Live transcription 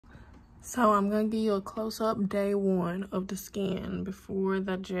So I'm gonna give you a close-up day 1 of the skin before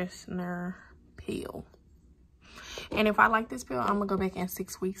the Jessner peel. And if I like this peel, I'm gonna go back in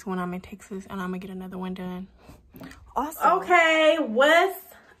 6 weeks when I'm in Texas and I'm gonna get another one done. Awesome. Okay, what's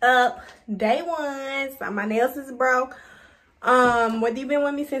up? Day 1. So my nails is broke. Whether you've been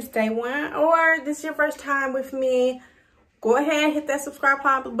with me since day 1 or this is your first time with me, go ahead and hit that subscribe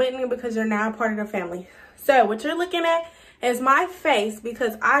button because you're now a part of the family. So what you're looking at is my face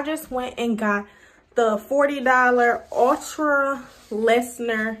because I just went and got the $40 Ultra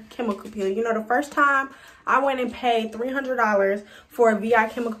Jessner chemical peel. You know, the first time I went and paid $300 for a VI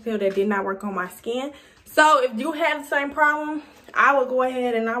chemical peel that did not work on my skin. So if you have the same problem, I would go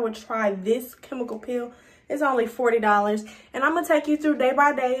ahead and I would try this chemical peel. It's only $40 and I'm gonna take you through day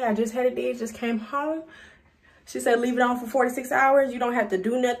by day. I just had it did, just came home. She said leave it on for 46 hours. You don't have to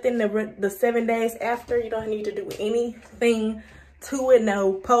do nothing the 7 days after. You don't need to do anything to it.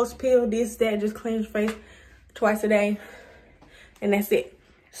 No post peel, this, that. Just clean your face twice a day. And that's it.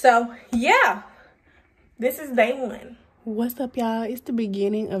 So, yeah. This is day 1. What's up, y'all? It's the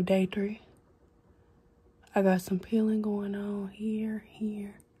beginning of day 3. I got some peeling going on here,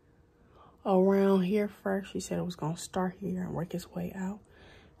 around here first. She said it was going to start here and work its way out.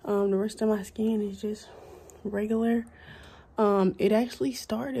 The rest of my skin is just regular. It actually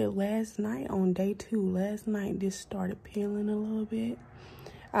started last night on day 2. Last night this started peeling a little bit.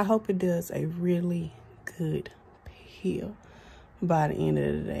 I hope it does a really good peel by the end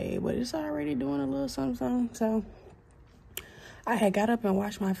of the day, but it's already doing a little something. So I had got up and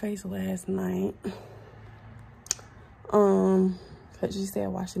washed my face last night, because she said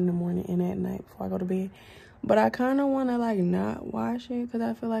wash it in the morning and at night before I go to bed. But I kind of want to, like, not wash it because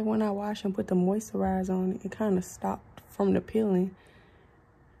I feel like when I wash and put the moisturizer on it, it kind of stopped from the peeling.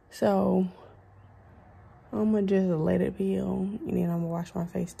 So I'm going to just let it peel and then I'm going to wash my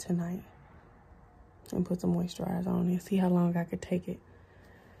face tonight and put some moisturizer on it. See how long I could take it.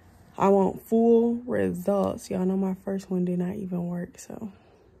 I want full results. Y'all know my first one did not even work, so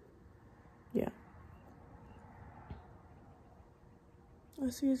yeah.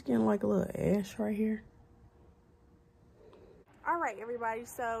 I see it's getting like a little ash right here. All right, everybody,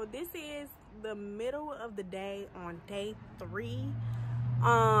 so this is the middle of the day on day 3.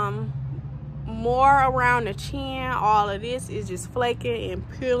 More around the chin. All of this is just flaking and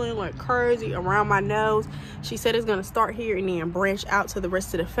peeling like crazy around my nose. She said it's gonna start here and then branch out to the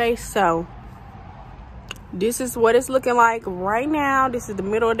rest of the face. So this is what it's looking like right now. This is the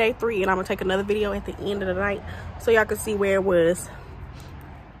middle of day 3 and I'm gonna take another video at the end of the night so y'all can see where it was.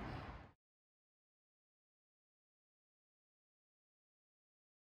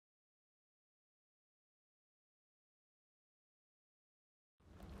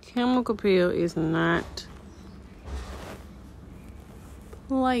 Chemical peel is not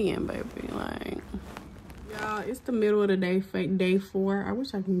playing, baby. Like, y'all, it's the middle of the day, day 4. I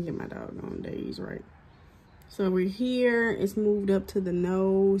wish I can get my doggone days right. So we're here. It's moved up to the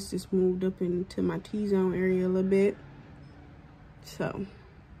nose. It's moved up into my T-zone area a little bit. So,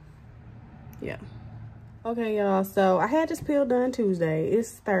 yeah. Okay, y'all. So I had this peel done Tuesday.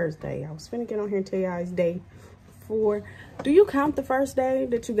 It's Thursday. I was finna get on here and tell y'all it's day 4. Do you count the first day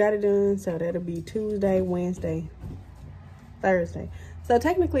that you got it done? So that'll be Tuesday, Wednesday, Thursday. So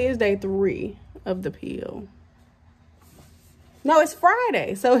technically it's day 3 of the peel. No, it's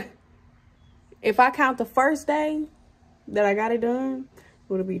Friday. So if I count the first day that I got it done,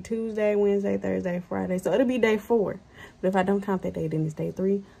 it'll be Tuesday, Wednesday, Thursday, Friday. So it'll be day 4. But if I don't count that day, then it's day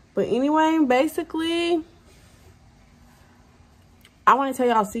 3. But anyway, basically, I want to tell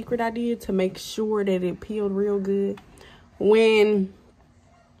y'all a secret I did to make sure that it peeled real good. When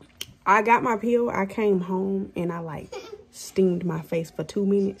I got my peel, I came home and I like steamed my face for 2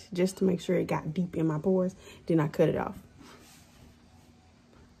 minutes just to make sure it got deep in my pores. Then I cut it off.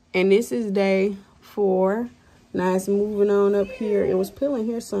 And this is day 4. Now it's moving on up here. It was peeling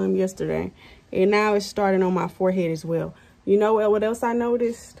here some yesterday. And now it's starting on my forehead as well. You know what else I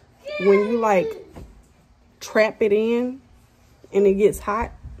noticed? When you like trap it in and it gets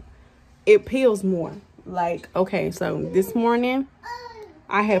hot, it peels more. Like, okay, so this morning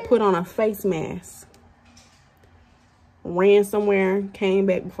I had put on a face mask, ran somewhere, came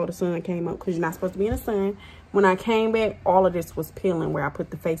back before the sun came up because you're not supposed to be in the sun. When I came back, all of this was peeling where I put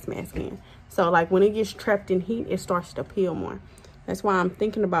the face mask in. So like when it gets trapped in heat, it starts to peel more. That's why I'm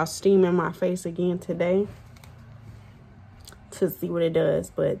thinking about steaming my face again today to see what it does.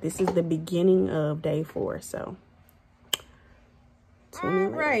 But this is the beginning of day 4, so all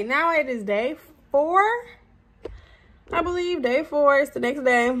right, now it is day 4. I believe day 4 is the next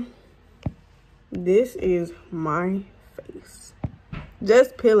day. This is my face.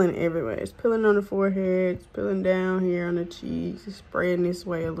 Just peeling everywhere. It's peeling on the forehead, it's peeling down here on the cheeks, it's spreading this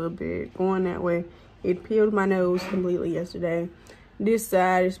way a little bit, going that way. It peeled my nose completely yesterday. This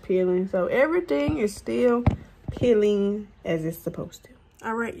side is peeling. So everything is still peeling as it's supposed to.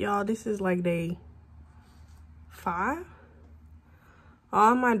 All right, y'all, this is like day 5.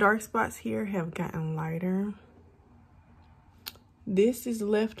 All my dark spots here have gotten lighter. This is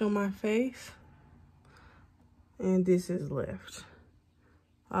left on my face, and this is left.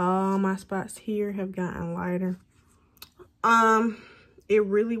 All my spots here have gotten lighter. It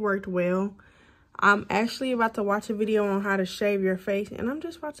really worked well. I'm actually about to watch a video on how to shave your face, and I'm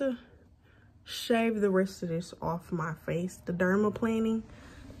just about to shave the rest of this off my face. The dermaplaning,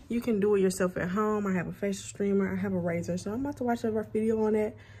 you can do it yourself at home. I have a facial streamer, I have a razor, so I'm about to watch a video on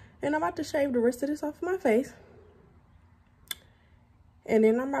that, and I'm about to shave the rest of this off my face. And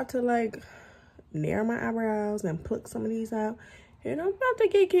then I'm about to like narrow my eyebrows and pluck some of these out. And I'm about to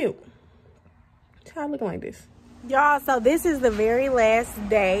get cute. Try looking like this. Y'all, so this is the very last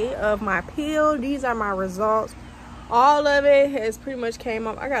day of my peel. These are my results. All of it has pretty much came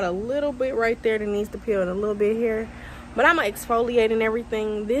up. I got a little bit right there that needs to peel and a little bit here. But I'm exfoliating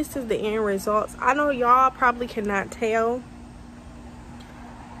everything. This is the end results. I know y'all probably cannot tell,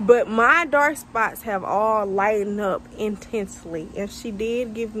 but my dark spots have all lightened up intensely. And she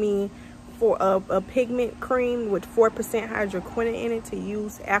did give me for a pigment cream with 4% hydroquinone in it to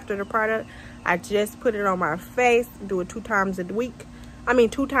use after the product. I just put it on my face, do it 2 times a week. I mean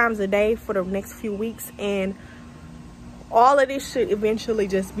 2 times a day for the next few weeks, and all of this should eventually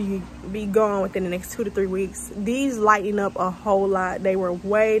just be gone within the next 2 to 3 weeks. These lighten up a whole lot. They were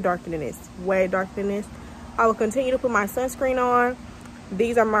way darker than this, way darker than this. I will continue to put my sunscreen on.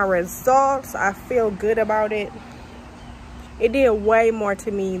 These are my results. I feel good about it. It did way more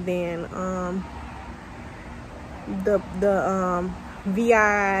to me than the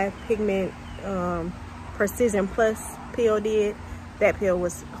VI Pigment Precision Plus pill did. That pill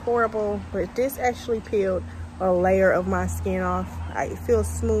was horrible, but this actually peeled a layer of my skin off. It feels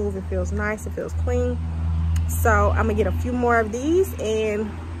smooth, it feels nice, it feels clean. So I'm gonna get a few more of these,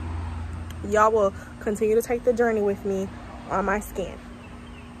 and y'all will continue to take the journey with me on my skin.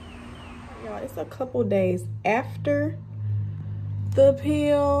 Y'all, it's a couple days after the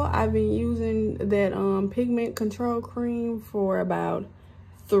peel. I've been using that pigment control cream for about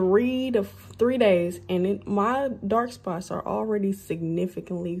 3 days, and my dark spots are already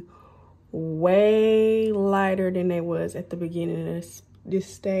significantly way lighter than they was at the beginning of this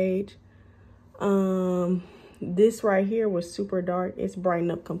stage. This right here was super dark. It's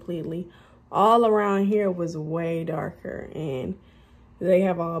brightened up completely. All around here was way darker, and they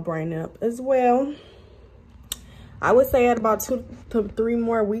have all brightened up as well. I would say at about 2 to 3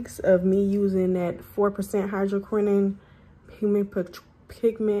 more weeks of me using that 4% hydroquinone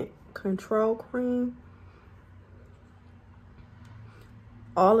pigment control cream,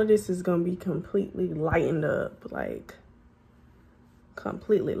 all of this is gonna be completely lightened up, like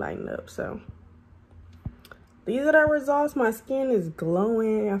completely lightened up. So these are the results. My skin is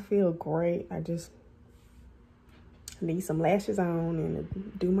glowing. I feel great. I just need some lashes on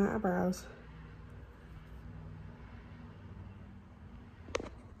and do my eyebrows.